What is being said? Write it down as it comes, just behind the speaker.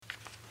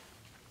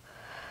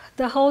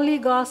The Holy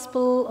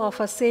Gospel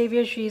of our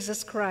Savior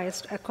Jesus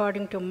Christ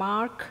according to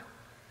Mark.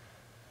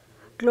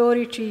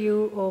 Glory to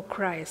you, O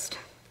Christ.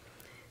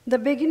 The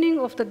beginning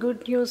of the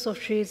good news of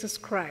Jesus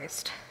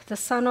Christ, the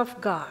Son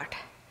of God.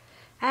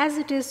 As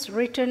it is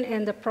written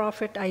in the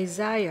prophet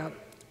Isaiah,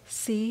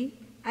 "See,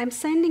 I am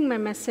sending my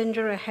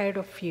messenger ahead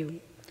of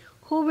you,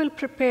 who will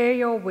prepare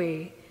your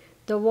way,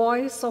 the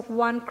voice of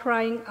one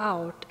crying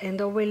out in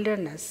the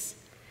wilderness.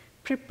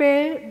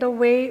 Prepare the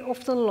way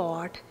of the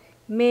Lord,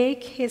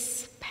 make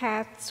his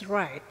paths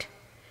right."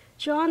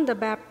 John the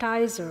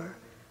Baptizer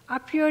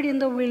appeared in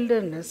the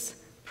wilderness,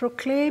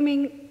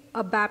 proclaiming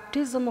a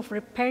baptism of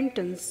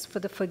repentance for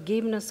the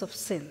forgiveness of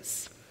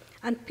sins.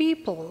 And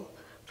people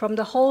from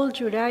the whole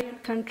Judean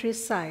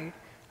countryside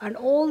and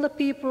all the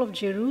people of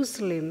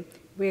Jerusalem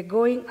were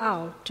going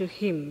out to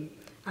him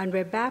and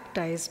were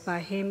baptized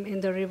by him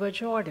in the river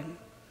Jordan,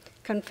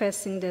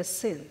 confessing their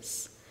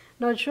sins.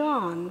 Now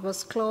John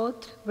was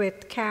clothed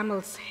with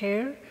camel's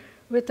hair,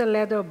 with a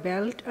leather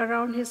belt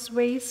around his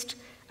waist,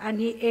 and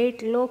he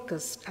ate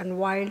locusts and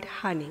wild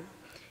honey.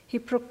 He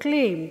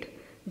proclaimed,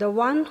 "The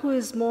one who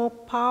is more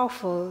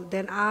powerful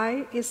than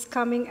I is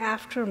coming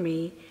after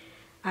me,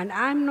 and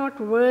I am not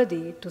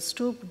worthy to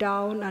stoop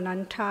down and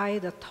untie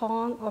the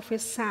thong of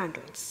his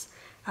sandals.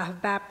 I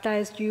have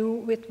baptized you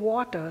with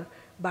water,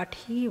 but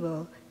he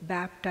will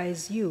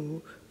baptize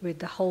you with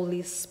the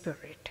Holy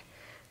Spirit."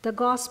 The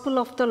Gospel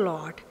of the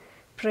Lord.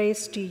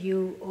 Praise to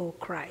you, O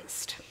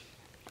Christ.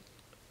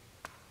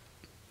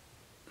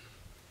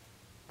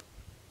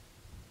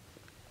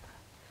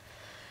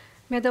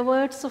 May the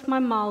words of my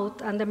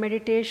mouth and the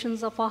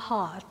meditations of our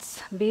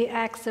hearts be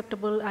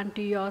acceptable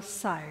unto your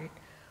sight,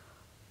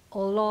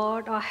 O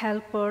Lord, our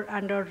helper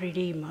and our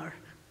redeemer.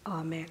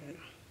 Amen.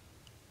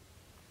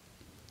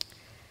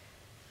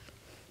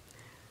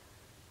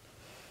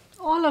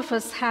 All of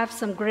us have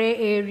some gray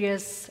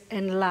areas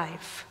in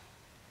life.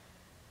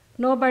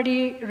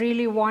 Nobody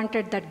really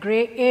wanted that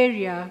gray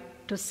area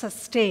to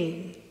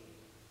sustain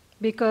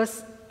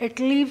because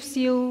it leaves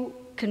you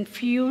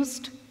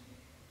confused,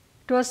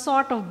 to a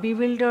sort of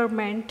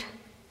bewilderment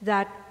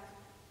that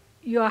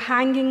you are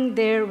hanging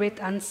there with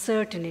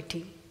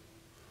uncertainty.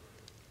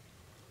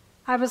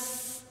 I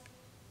was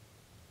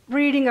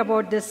reading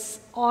about this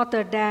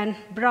author, Dan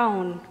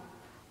Brown,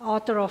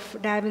 author of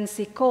Da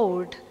Vinci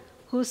Code,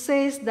 who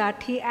says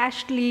that he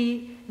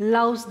actually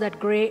loves that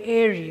gray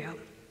area.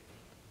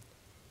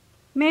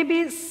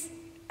 Maybe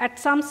at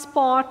some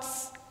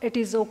spots it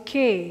is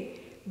okay,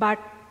 but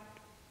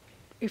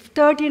if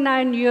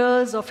 39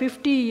 years or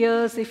 50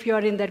 years, if you're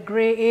in that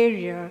gray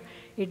area,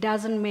 it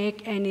doesn't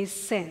make any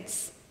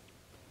sense.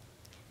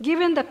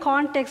 Given the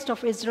context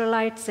of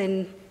Israelites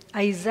in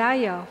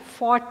Isaiah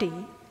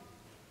 40,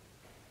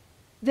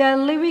 they are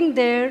living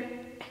there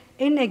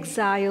in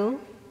exile.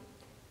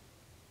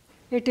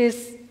 It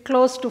is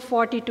close to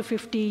 40 to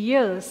 50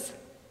 years.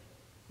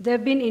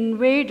 They've been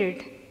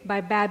invaded by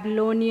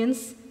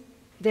Babylonians.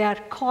 They are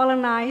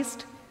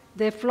colonized.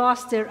 They've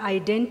lost their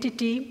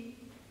identity.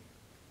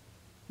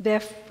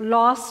 They've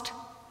lost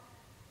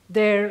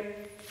their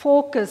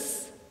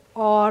focus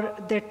or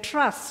their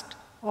trust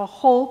or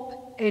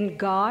hope in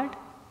God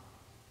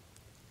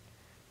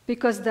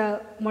because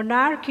the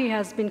monarchy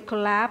has been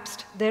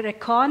collapsed, their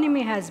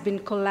economy has been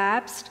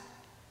collapsed.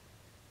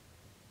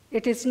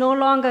 It is no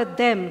longer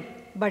them,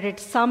 but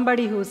it's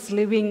somebody who's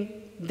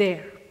living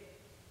there.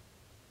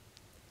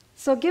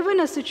 So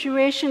given a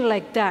situation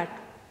like that,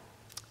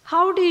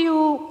 how do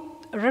you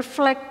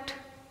reflect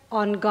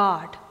on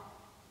God?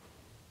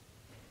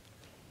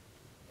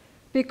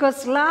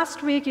 Because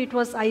last week it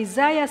was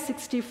Isaiah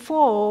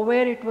 64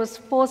 where it was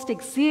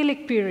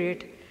post-exilic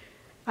period,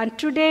 and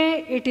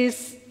today it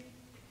is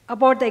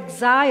about the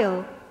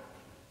exile,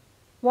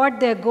 what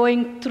they're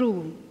going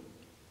through.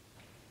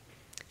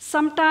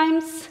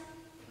 Sometimes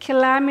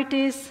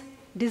calamities,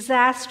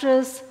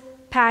 disasters,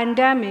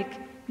 pandemic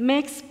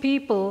makes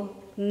people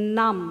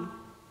numb,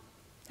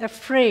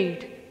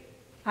 afraid,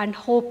 and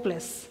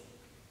hopeless.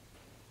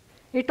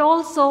 It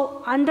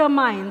also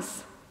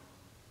undermines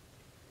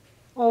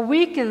or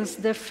weakens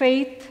their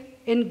faith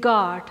in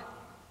God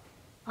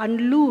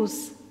and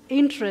lose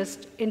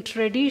interest in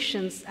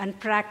traditions and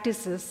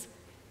practices.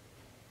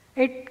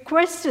 It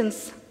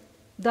questions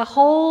the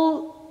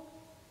whole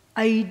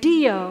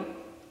idea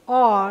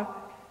or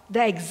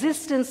the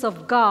existence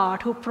of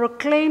God who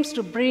proclaims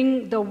to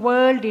bring the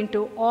world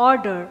into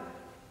order,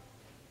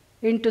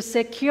 into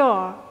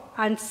secure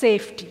and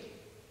safety.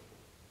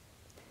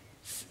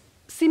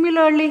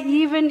 Similarly,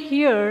 even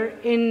here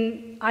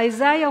in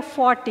Isaiah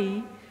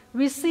 40,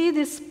 we see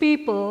these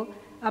people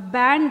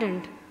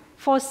abandoned,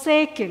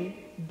 forsaken,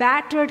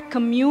 battered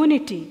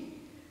community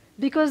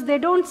because they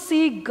don't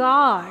see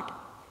God.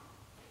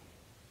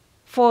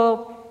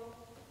 For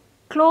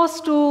close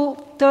to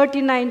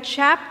 39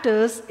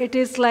 chapters, it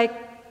is like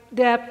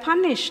they are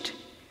punished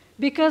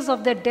because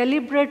of their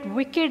deliberate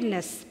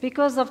wickedness,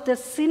 because of their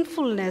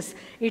sinfulness.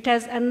 It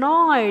has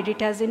annoyed,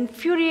 it has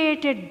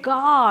infuriated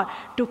God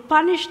to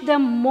punish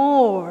them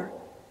more.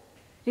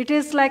 It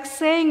is like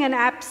saying an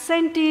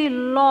absentee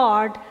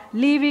Lord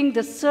leaving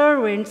the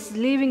servants,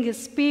 leaving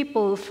his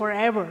people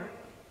forever.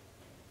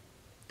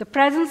 The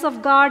presence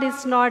of God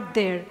is not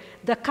there.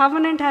 The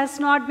covenant has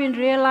not been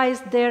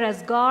realized there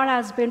as God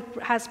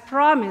has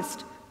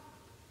promised.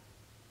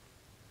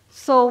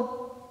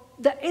 So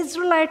the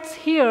Israelites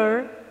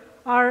here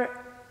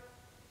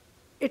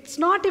it's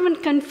not even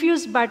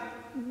confused, but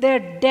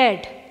they're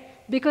dead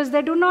because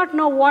they do not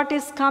know what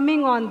is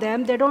coming on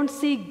them. They don't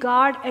see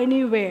God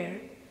anywhere.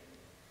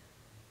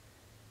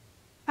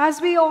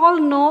 As we all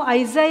know,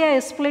 Isaiah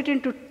is split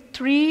into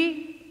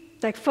three,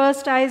 like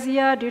first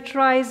Isaiah,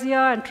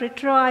 Deutero-Isaiah, and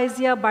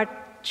Trito-Isaiah, but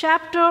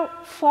chapter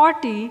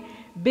 40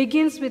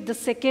 begins with the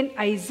second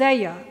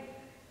Isaiah,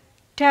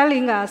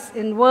 telling us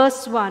in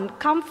verse 1,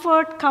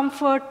 "Comfort,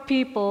 comfort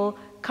people,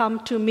 come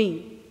to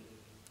me."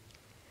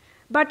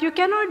 But you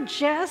cannot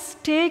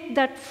just take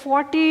that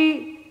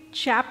 40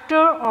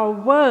 chapter or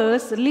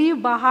verse,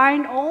 leave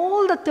behind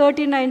all the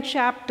 39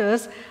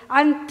 chapters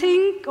and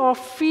think or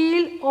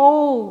feel,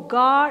 oh,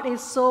 God is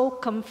so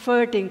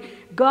comforting.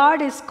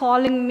 God is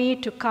calling me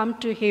to come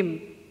to him.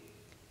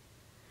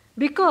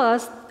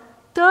 Because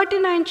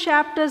 39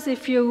 chapters,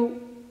 if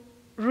you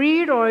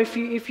read or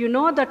if you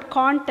know that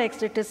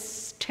context, it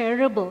is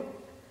terrible.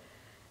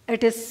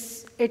 It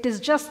is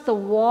just the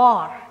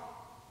war.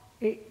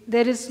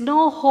 There is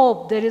no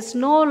hope, there is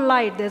no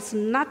light, there's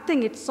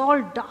nothing, it's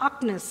all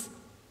darkness.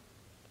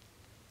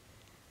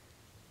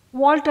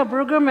 Walter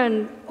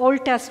Brueggemann,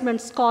 Old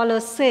Testament scholar,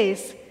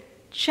 says,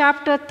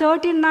 chapter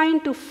 39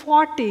 to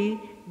 40,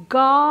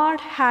 God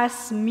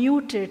has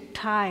muted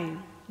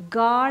time.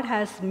 God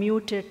has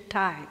muted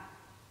time.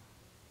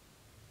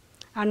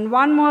 And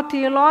one more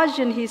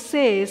theologian, he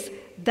says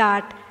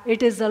that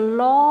it is a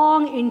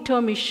long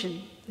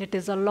intermission. It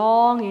is a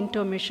long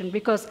intermission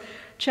because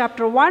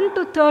chapter 1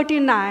 to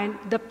 39,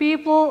 the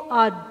people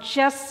are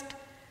just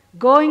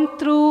going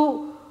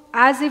through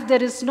as if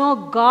there is no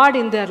God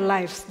in their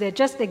lives. They're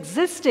just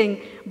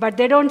existing, but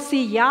they don't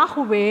see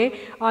Yahweh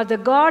or the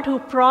God who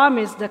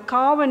promised the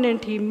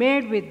covenant he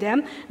made with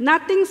them.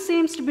 Nothing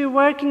seems to be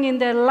working in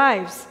their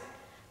lives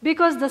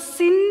because the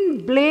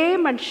sin,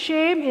 blame, and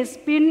shame has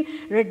been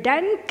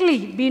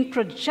redundantly been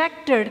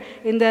projected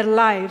in their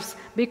lives.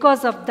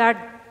 Because of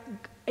that,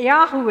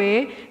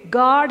 Yahweh,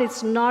 God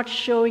is not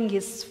showing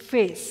his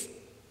face.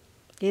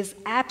 He is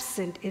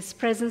absent. His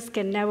presence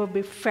can never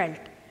be felt.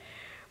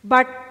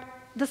 But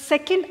the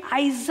second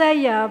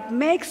Isaiah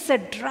makes a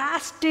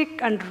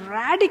drastic and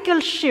radical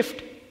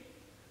shift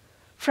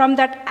from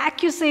that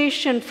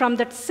accusation, from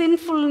that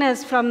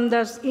sinfulness, from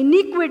the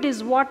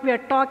iniquities, what we are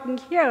talking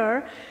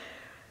here.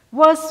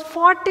 Verse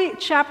 40,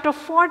 chapter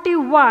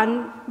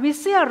 41, we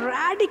see a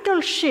radical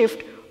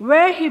shift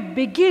where he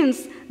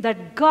begins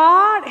that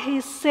God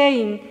is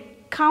saying,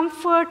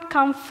 "Comfort,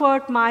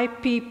 comfort my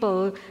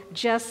people,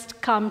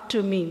 just come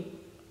to me."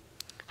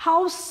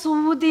 How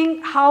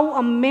soothing, how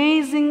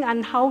amazing,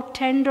 and how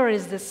tender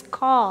is this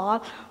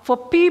call for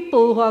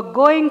people who are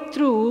going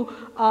through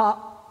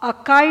a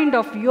kind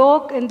of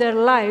yoke in their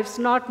lives,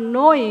 not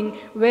knowing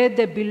where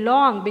they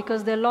belong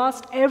because they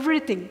lost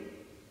everything.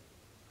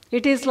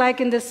 It is like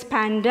in this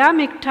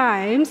pandemic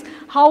times,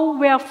 how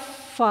we have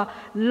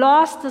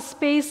lost the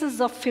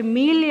spaces of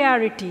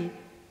familiarity,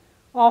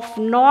 of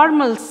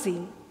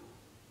normalcy,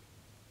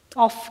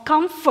 of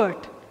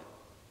comfort.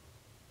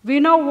 We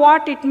know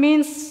what it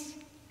means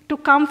to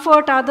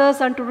comfort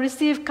others and to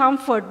receive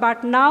comfort,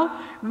 but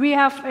now we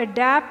have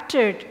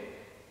adapted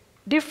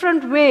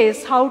different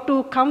ways how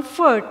to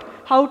comfort,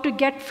 how to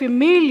get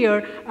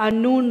familiar,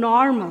 and new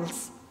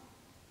normals.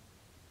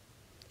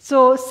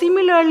 So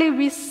similarly,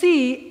 we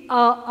see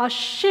a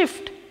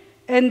shift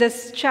in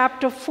this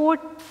chapter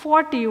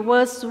 40,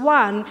 verse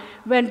 1,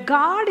 when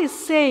God is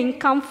saying,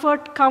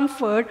 "Comfort,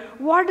 comfort."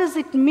 What does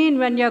it mean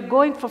when you're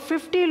going for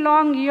 50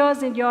 long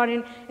years and you're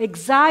in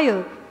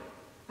exile,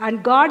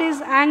 and God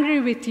is angry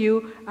with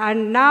you,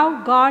 and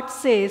now God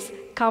says,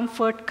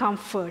 "Comfort,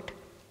 comfort."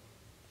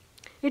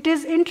 It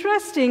is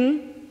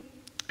interesting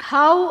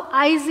how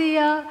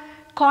Isaiah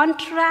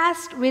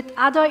contrasts with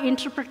other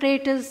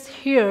interpreters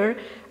here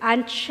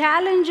and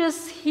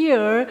challenges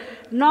here,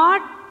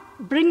 not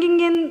bringing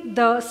in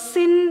the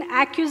sin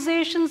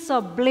accusations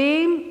or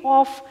blame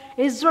of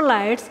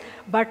Israelites,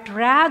 but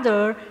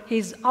rather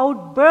his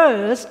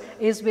outburst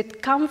is with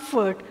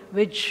comfort,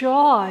 with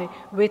joy,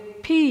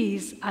 with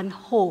peace and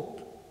hope.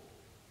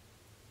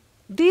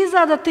 These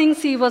are the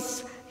things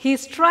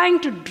he's trying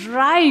to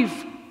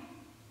drive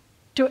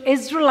to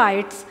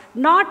Israelites,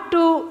 not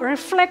to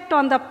reflect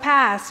on the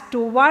past, to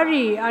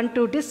worry and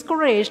to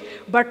discourage,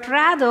 but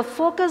rather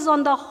focus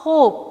on the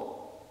hope,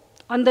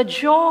 on the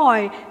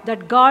joy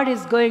that God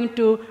is going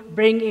to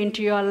bring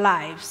into your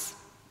lives.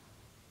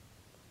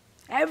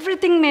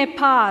 Everything may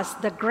pass,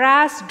 the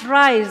grass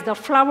dries, the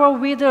flower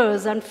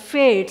withers and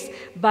fades,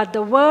 but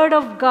the word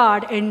of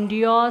God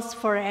endures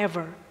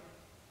forever.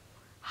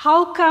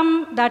 How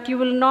come that you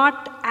will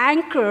not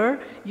anchor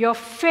your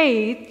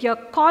faith, your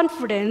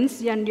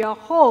confidence, and your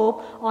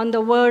hope on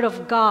the word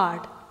of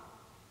God?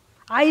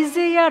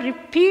 Isaiah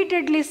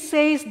repeatedly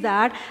says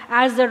that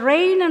as the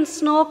rain and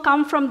snow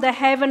come from the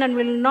heaven and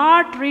will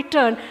not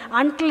return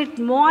until it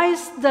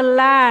moists the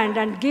land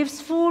and gives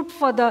food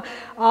for the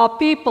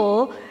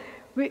people,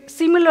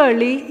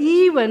 similarly,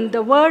 even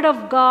the word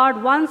of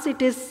God, once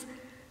it is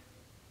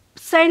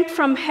sent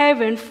from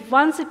heaven,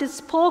 once it is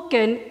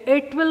spoken,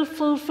 it will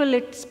fulfill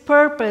its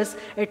purpose.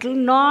 It will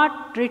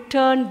not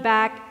return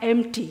back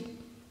empty.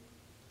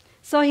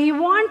 So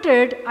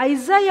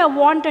Isaiah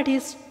wanted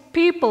his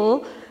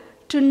people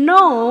to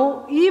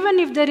know, even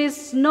if there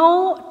is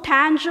no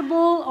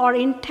tangible or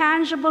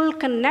intangible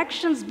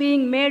connections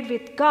being made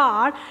with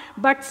God,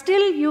 but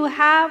still you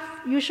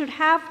should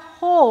have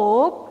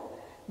hope,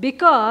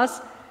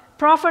 because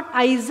Prophet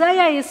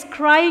Isaiah is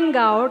crying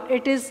out.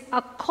 It is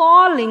a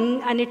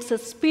calling and it's a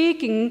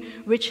speaking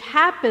which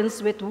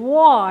happens with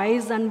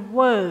voice and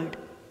word.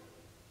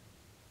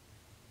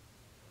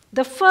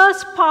 The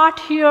first part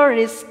here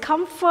is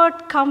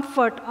comfort,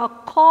 comfort, a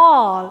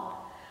call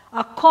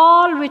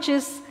which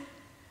is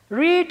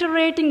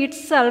reiterating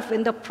itself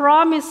in the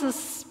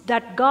promises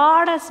that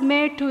God has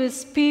made to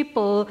his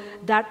people,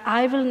 that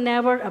I will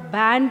never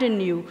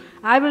abandon you.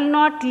 I will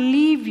not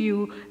leave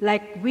you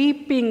like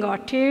weeping or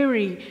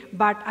teary,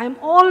 but I'm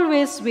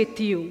always with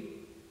you.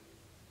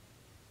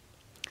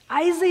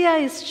 Isaiah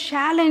is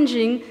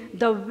challenging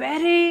the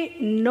very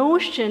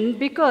notion,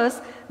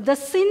 because the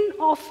sin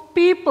of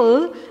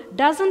people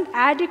doesn't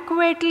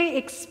adequately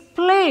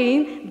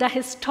explain the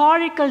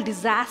historical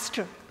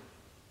disaster.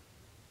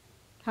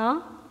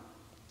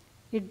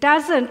 It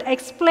doesn't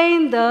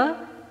explain the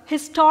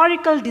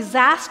historical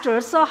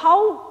disaster. So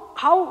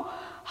how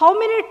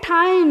many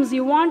times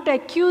you want to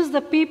accuse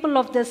the people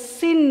of the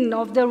sin,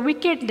 of their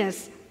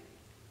wickedness?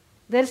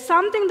 There's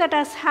something that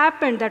has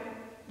happened, that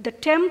the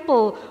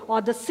temple or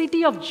the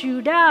city of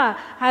Judah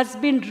has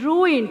been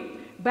ruined.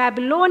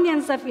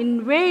 Babylonians have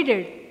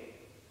invaded.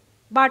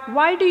 But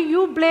why do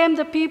you blame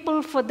the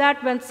people for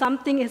that when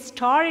something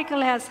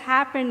historical has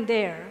happened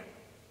there?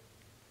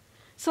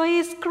 So he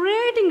is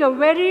creating a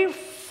very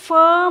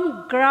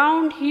firm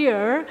ground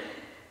here,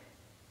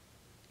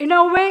 in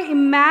a way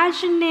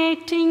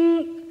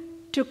imaginating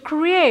to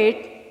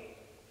create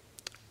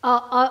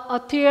a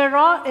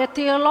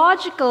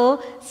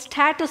theological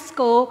status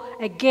quo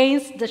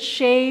against the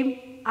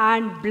shame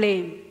and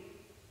blame.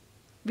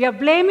 We are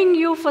blaming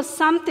you for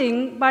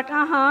something, but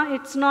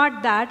it's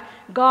not that.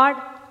 God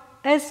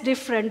is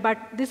different, but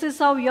this is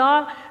how you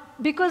are.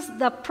 Because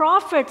the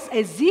prophets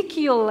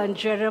Ezekiel and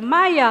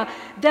Jeremiah,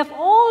 they've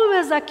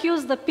always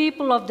accused the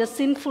people of the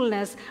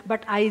sinfulness,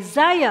 but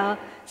Isaiah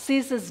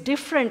sees it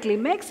differently,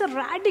 makes a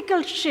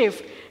radical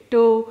shift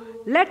to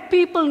let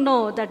people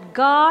know that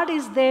God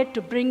is there to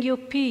bring you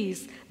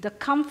peace, the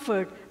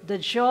comfort, the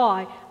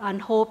joy,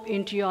 and hope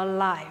into your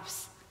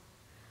lives.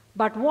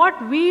 But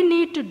what we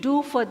need to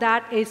do for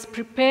that is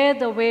prepare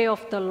the way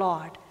of the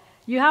Lord.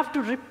 You have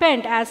to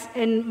repent, as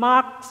in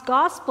Mark's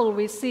gospel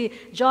we see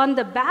John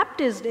the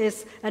Baptist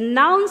is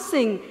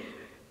announcing,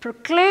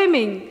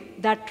 proclaiming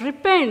that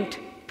repent,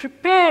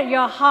 prepare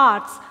your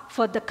hearts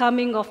for the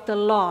coming of the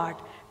Lord.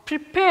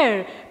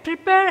 Prepare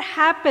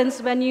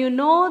happens when you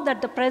know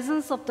that the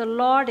presence of the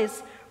Lord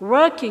is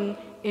working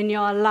in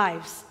your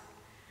lives.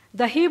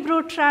 The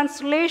Hebrew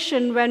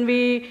translation, when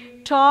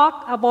we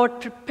talk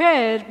about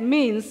prepare,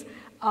 means,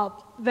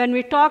 when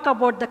we talk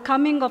about the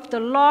coming of the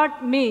Lord,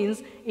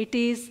 means it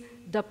is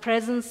the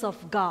presence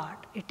of God.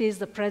 It is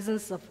the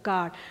presence of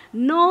God.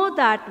 Know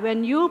that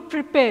when you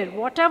prepare,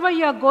 whatever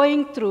you are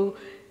going through,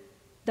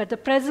 that the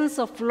presence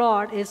of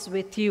Lord is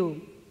with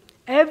you.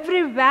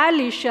 Every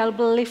valley shall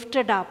be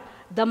lifted up.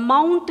 The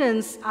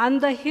mountains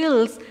and the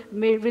hills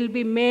will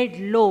be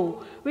made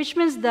low, which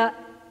means the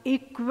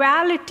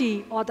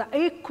equality or the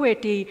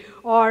equity,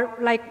 or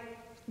like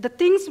the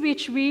things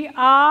which we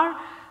are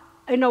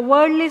in a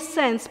worldly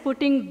sense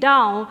putting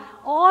down,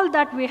 all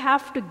that we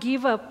have to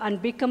give up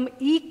and become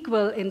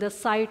equal in the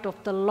sight of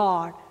the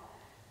Lord.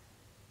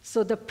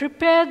 So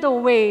prepare the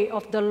way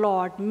of the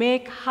Lord,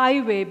 make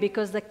highway,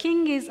 because the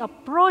King is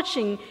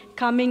approaching,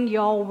 coming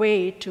your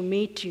way to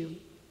meet you.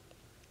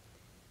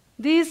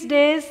 These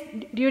days,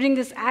 during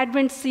this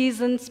Advent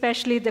season,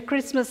 especially the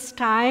Christmas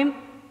time,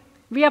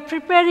 we are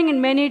preparing in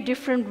many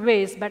different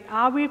ways, but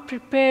are we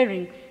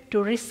preparing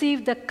to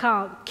receive the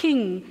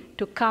King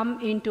to come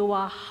into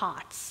our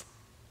hearts?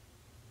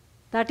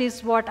 That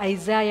is what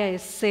Isaiah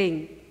is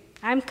saying.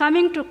 I'm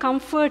coming to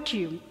comfort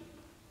you,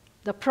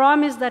 the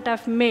promise that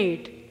I've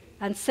made.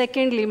 And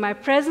secondly, my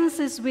presence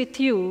is with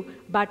you,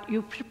 but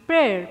you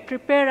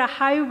prepare a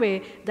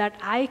highway that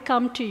I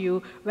come to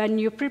you. When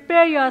you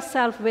prepare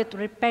yourself with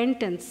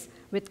repentance,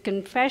 with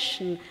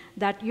confession,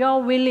 that you're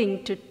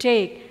willing to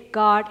take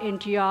God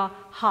into your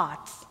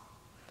hearts.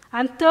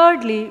 And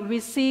thirdly, we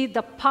see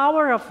the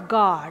power of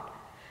God.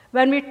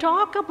 When we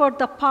talk about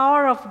the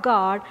power of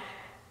God,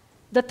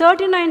 the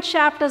 39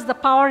 chapters, the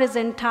power is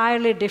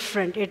entirely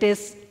different. It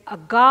is a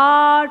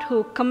God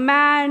who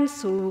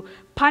commands, who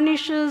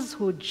punishes,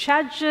 who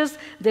judges.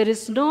 There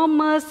is no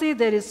mercy,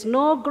 there is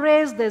no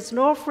grace, there is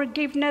no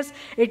forgiveness.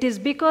 It is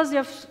because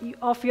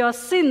of your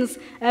sins,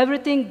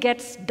 everything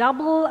gets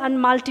double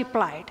and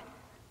multiplied.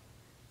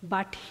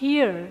 But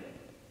here,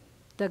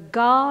 the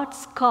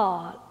God's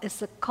call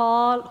is a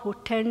call who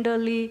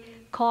tenderly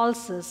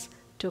calls us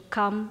to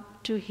come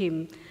to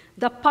Him.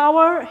 The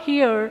power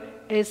here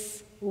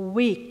is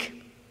weak.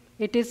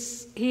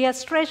 He has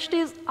stretched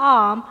his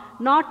arm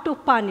not to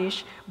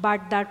punish,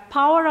 but that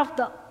power of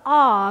the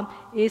arm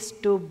is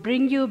to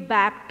bring you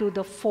back to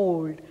the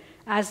fold.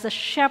 As the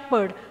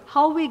shepherd,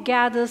 how he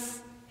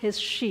gathers his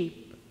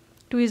sheep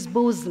to his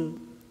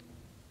bosom.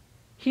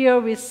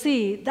 Here we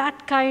see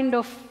that kind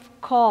of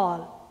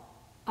call,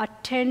 a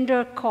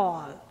tender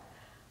call,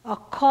 a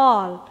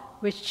call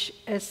which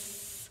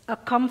is a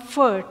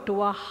comfort to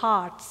our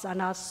hearts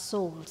and our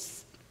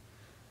souls.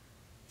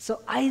 So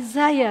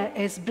Isaiah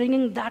is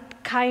bringing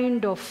that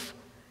kind of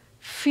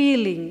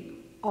feeling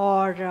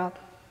or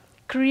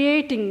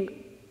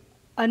creating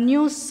a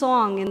new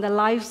song in the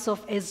lives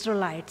of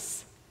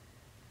Israelites.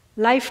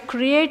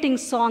 Life-creating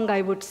song,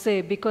 I would say,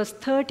 because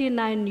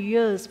 39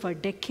 years, for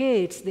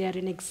decades, they are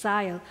in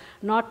exile,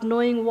 not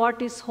knowing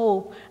what is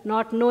hope,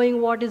 not knowing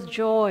what is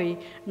joy,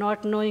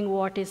 not knowing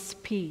what is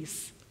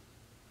peace.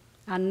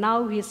 And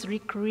now he's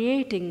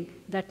recreating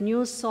that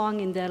new song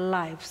in their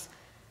lives,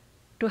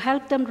 to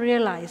help them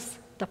realize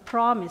the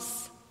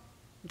promise,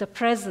 the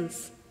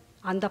presence,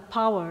 and the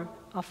power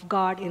of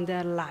God in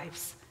their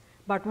lives.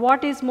 But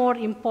what is more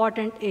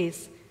important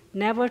is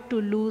never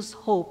to lose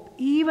hope,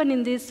 even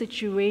in these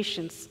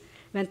situations.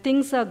 When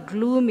things are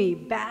gloomy,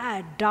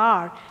 bad,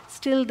 dark,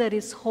 still there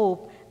is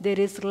hope, there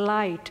is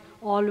light,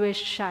 always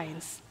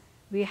shines.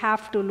 We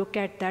have to look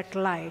at that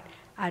light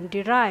and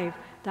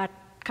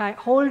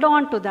hold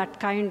on to that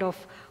kind of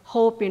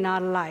hope in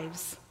our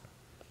lives.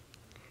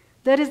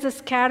 There is this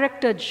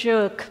character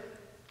Jerk.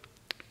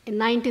 In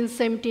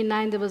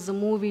 1979, there was a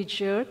movie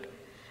Jerk.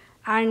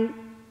 And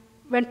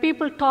when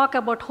people talk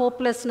about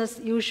hopelessness,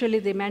 usually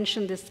they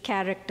mention this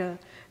character.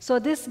 So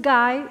this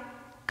guy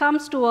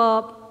comes to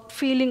a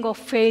feeling of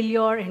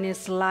failure in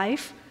his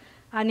life,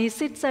 and he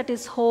sits at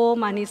his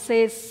home and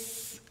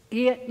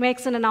he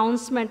makes an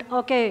announcement,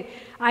 okay,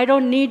 I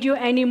don't need you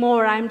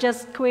anymore, I'm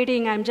just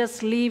quitting, I'm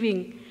just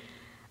leaving.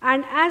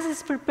 And as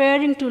he's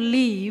preparing to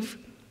leave,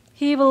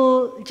 he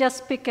will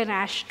just pick an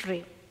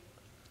ashtray.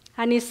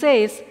 And he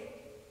says,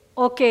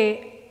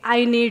 okay,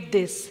 I need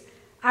this.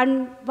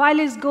 And while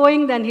he's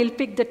going, then he'll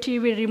pick the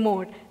TV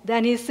remote.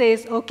 Then he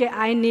says, okay,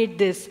 I need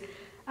this.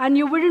 And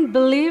you wouldn't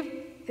believe,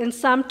 in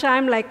some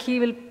time, like he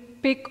will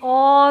pick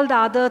all the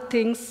other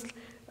things,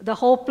 the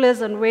hopeless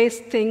and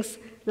waste things,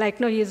 like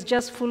no, he's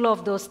just full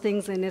of those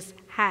things in his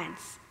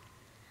hands.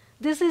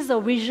 This is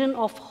a vision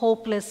of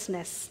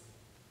hopelessness,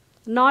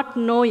 not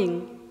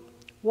knowing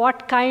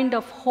what kind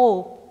of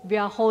hope we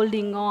are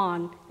holding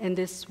on in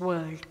this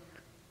world.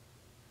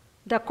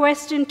 The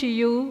question to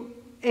you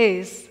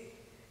is,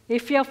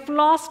 if you have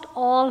lost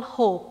all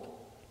hope,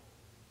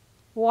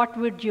 what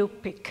would you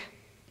pick?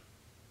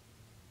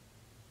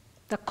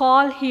 The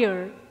call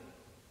here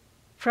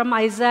from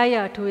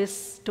Isaiah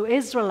to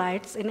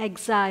Israelites in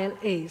exile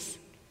is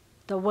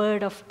the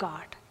Word of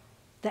God.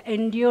 The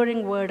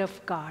enduring Word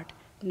of God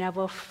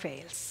never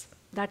fails.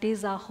 That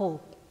is our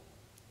hope,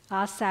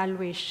 our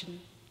salvation,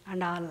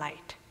 and our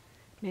light.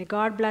 May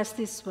God bless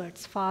these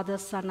words, Father,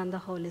 Son, and the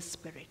Holy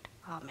Spirit.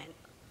 Amen.